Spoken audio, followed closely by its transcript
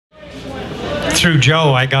through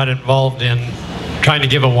Joe, I got involved in trying to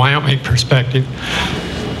give a Wyoming perspective.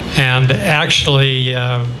 And actually,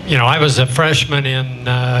 you know, I was a freshman in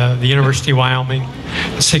the University of Wyoming,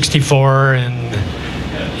 '64, in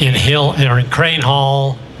Crane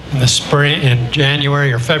Hall in the spring, in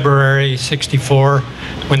January or February '64,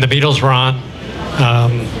 when the Beatles were on.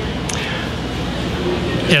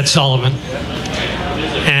 Ed Sullivan.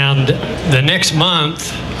 And the next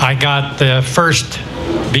month, I got the first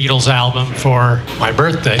Beatles album for my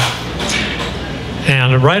birthday.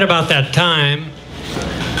 And right about that time,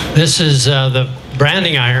 this is the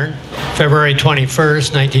Branding Iron, February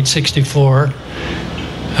 21st, 1964.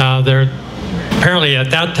 Apparently at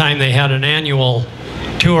that time they had an annual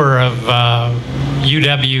tour of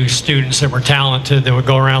UW students that were talented that would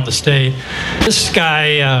go around the state. This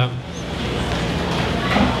guy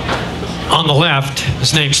on the left,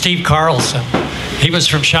 his name's Steve Carlson. He was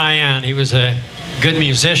from Cheyenne. He was a good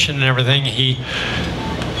musician and everything. He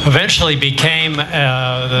eventually became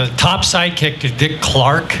the top sidekick to Dick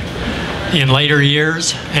Clark in later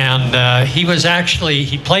years, and he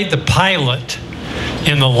played the pilot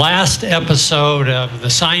in the last episode of the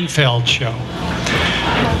Seinfeld show.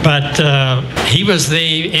 But he was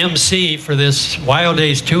the MC for this Wild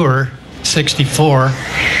Days tour, '64,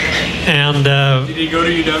 and did he go to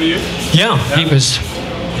UW? Yeah,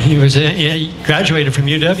 he graduated from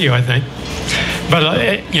UW, I think.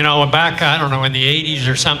 But you know, back, I don't know, in the '80s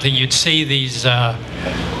or something, you'd see these on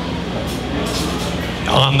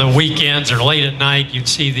the weekends or late at night. You'd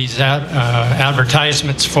see these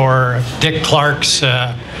advertisements for Dick Clark's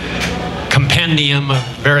compendium of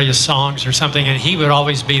various songs or something, and he would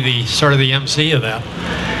always be the sort of the MC of that.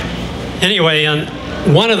 Anyway,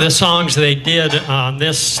 one of the songs they did on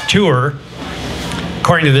this tour,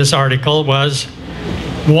 according to this article, was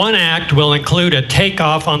one act will include a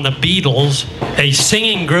takeoff on the Beatles, a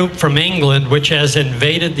singing group from England which has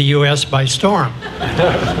invaded the U.S. by storm.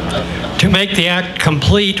 To make the act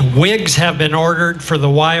complete, wigs have been ordered for the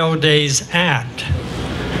Wild Days act.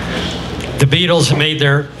 The Beatles made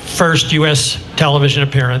their first U.S. television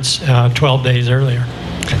appearance 12 days earlier.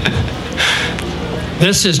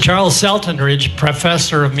 This is Charles Seltenridge,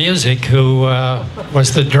 professor of music, who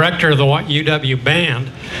was the director of the UW band.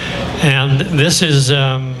 And this is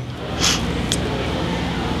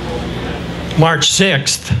March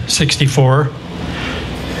 6th, '64.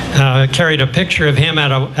 Carried a picture of him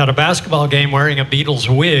at a basketball game wearing a Beatles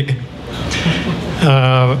wig.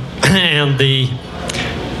 And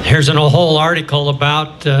here's a whole article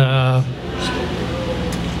about the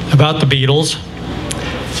Beatles.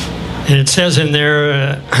 And it says in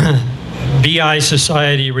there, BI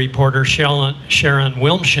Society reporter Sharon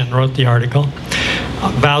Wilmshin wrote the article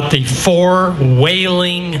about the 4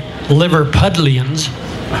 wailing Liverpudlians.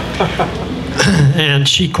 And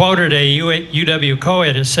she quoted a UW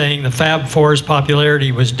co-ed as saying the Fab Four's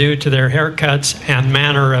popularity was due to their haircuts and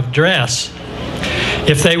manner of dress.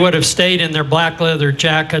 If they would have stayed in their black leather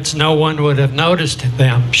jackets, no one would have noticed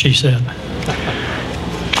them, she said.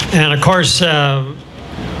 And of course,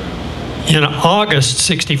 in August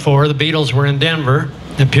 '64, the Beatles were in Denver,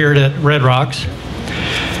 appeared at Red Rocks.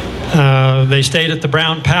 They stayed at the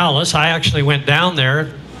Brown Palace. I actually went down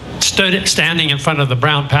there, standing in front of the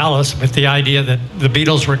Brown Palace with the idea that the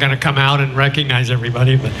Beatles were going to come out and recognize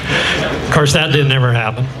everybody, but of course that didn't ever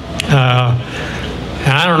happen.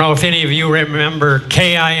 I don't know if any of you remember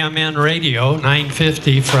KIMN Radio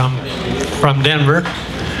 950 from Denver.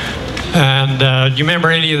 And do you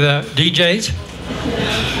remember any of the DJs?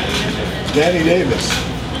 Danny Davis.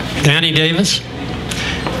 Danny Davis?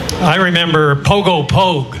 I remember Pogo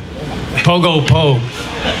Pogue. Pogo Pogue.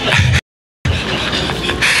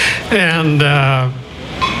 And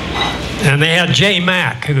they had Jay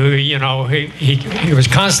Mack, who, you know, he was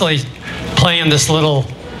constantly playing this little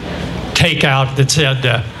takeout that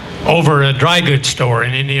said, over a dry goods store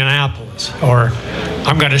in Indianapolis, or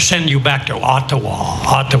I'm going to send you back to Ottawa.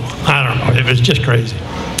 I don't know, it was just crazy.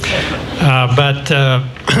 But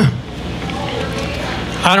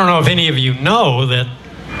I don't know if any of you know that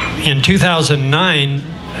in 2009,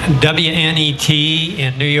 WNET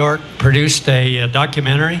in New York produced a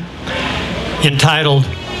documentary entitled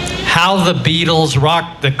How the Beatles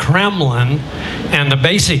Rocked the Kremlin, and the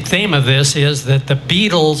basic theme of this is that the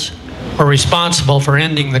Beatles were responsible for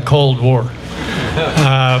ending the Cold War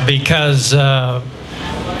because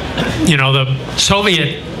you know, the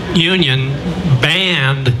Soviet Union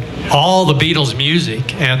banned all the Beatles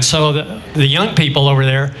music, and so the young people over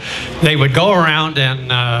there, they would go around and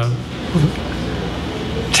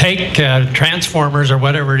take transformers or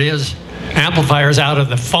whatever it is, amplifiers out of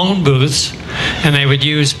the phone booths, and they would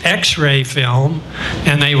use X-ray film,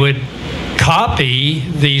 and they would copy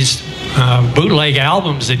these bootleg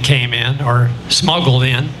albums that came in or smuggled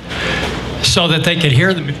in so that they could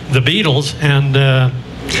hear the Beatles. And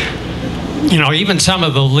you know, even some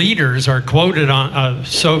of the leaders are quoted on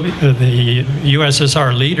the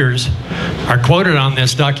USSR leaders are quoted on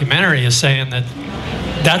this documentary as saying that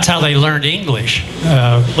that's how they learned English,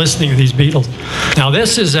 listening to these Beatles. Now,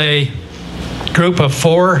 this is a group of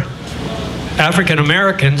 4 African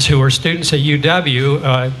Americans who were students at UW.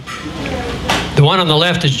 The one on the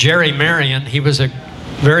left is Jerry Marion. He was a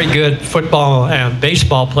very good football and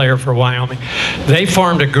baseball player for Wyoming. They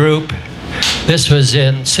formed a group. This was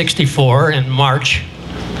in '64 in March.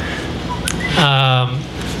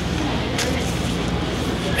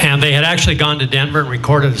 And they had actually gone to Denver and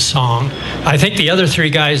recorded a song. I think the other 3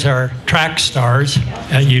 guys are track stars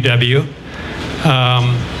at UW.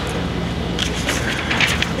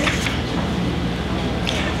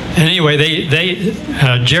 Anyway,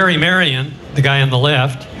 Jerry Marion, the guy on the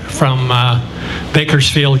left, from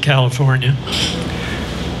Bakersfield, California,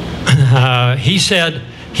 he said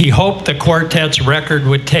he hoped the quartet's record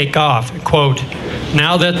would take off. Quote,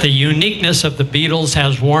 "Now that the uniqueness of the Beatles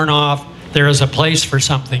has worn off, there is a place for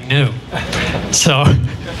something new." So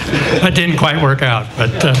that didn't quite work out.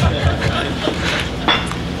 But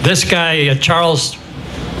this guy, Charles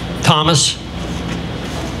Thomas,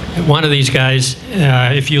 one of these guys,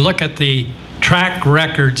 if you look at the track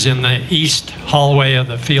records in the east hallway of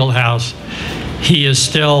the field house, he is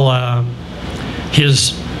still,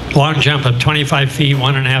 his long jump of 25 feet,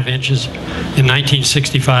 1.5 inches in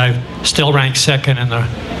 1965, still ranked 2nd in the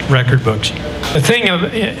record books. The thing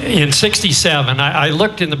in '67, I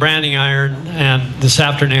looked in the branding iron, and this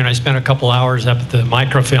afternoon I spent a couple hours up at the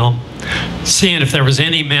microfilm seeing if there was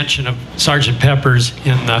any mention of Sgt. Pepper's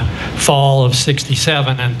in the fall of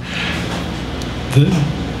 '67, and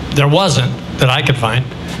there wasn't that I could find.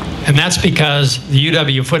 And that's because the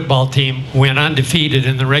UW football team went undefeated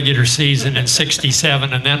in the regular season in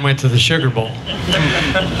 '67 and then went to the Sugar Bowl. They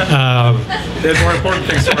had more important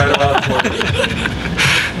things to write about for.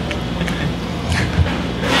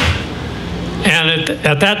 And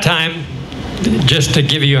at that time, just to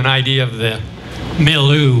give you an idea of the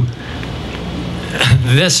milieu,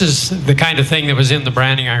 this is the kind of thing that was in the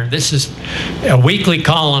branding iron. This is a weekly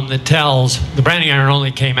column that tells, the branding iron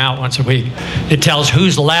only came out once a week. It tells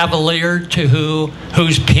who's lavaliered to who,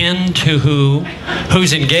 who's pinned to who,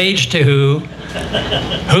 who's engaged to who,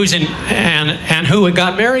 and who had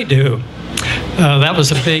got married to who. That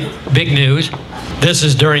was a big news. This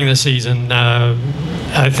is during the season.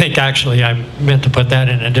 I think actually I meant to put that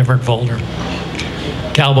in a different folder.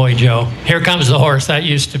 Cowboy Joe. Here Comes the Horse. That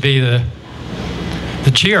used to be the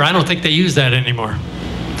cheer. I don't think they use that anymore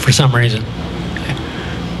for some reason.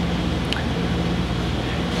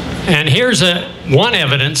 And here's one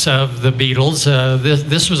evidence of the Beatles.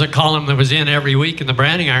 This was a column that was in every week in the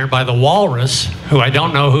branding iron by the Walrus, who I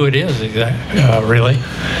don't know who it is really.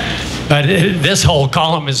 But this whole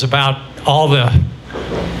column is about all the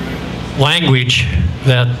language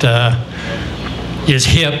that is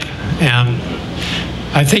hip, and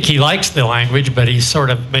I think he likes the language, but he's sort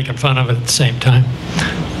of making fun of it at the same time.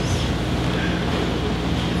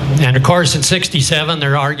 And of course, in '67,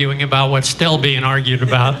 they're arguing about what's still being argued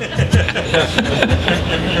about.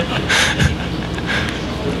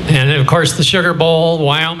 And of course, the Sugar Bowl,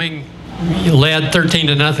 Wyoming led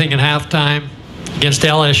 13-0 at halftime against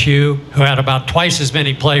LSU, who had about twice as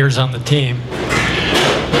many players on the team.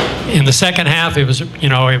 In the second half, it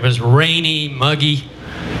was rainy, muggy,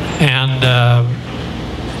 and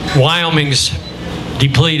Wyoming's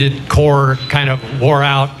depleted core kind of wore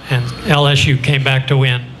out, and LSU came back to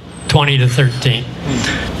win 20-13.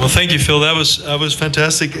 Well, thank you, Phil. That was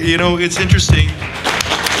fantastic. You know, it's interesting.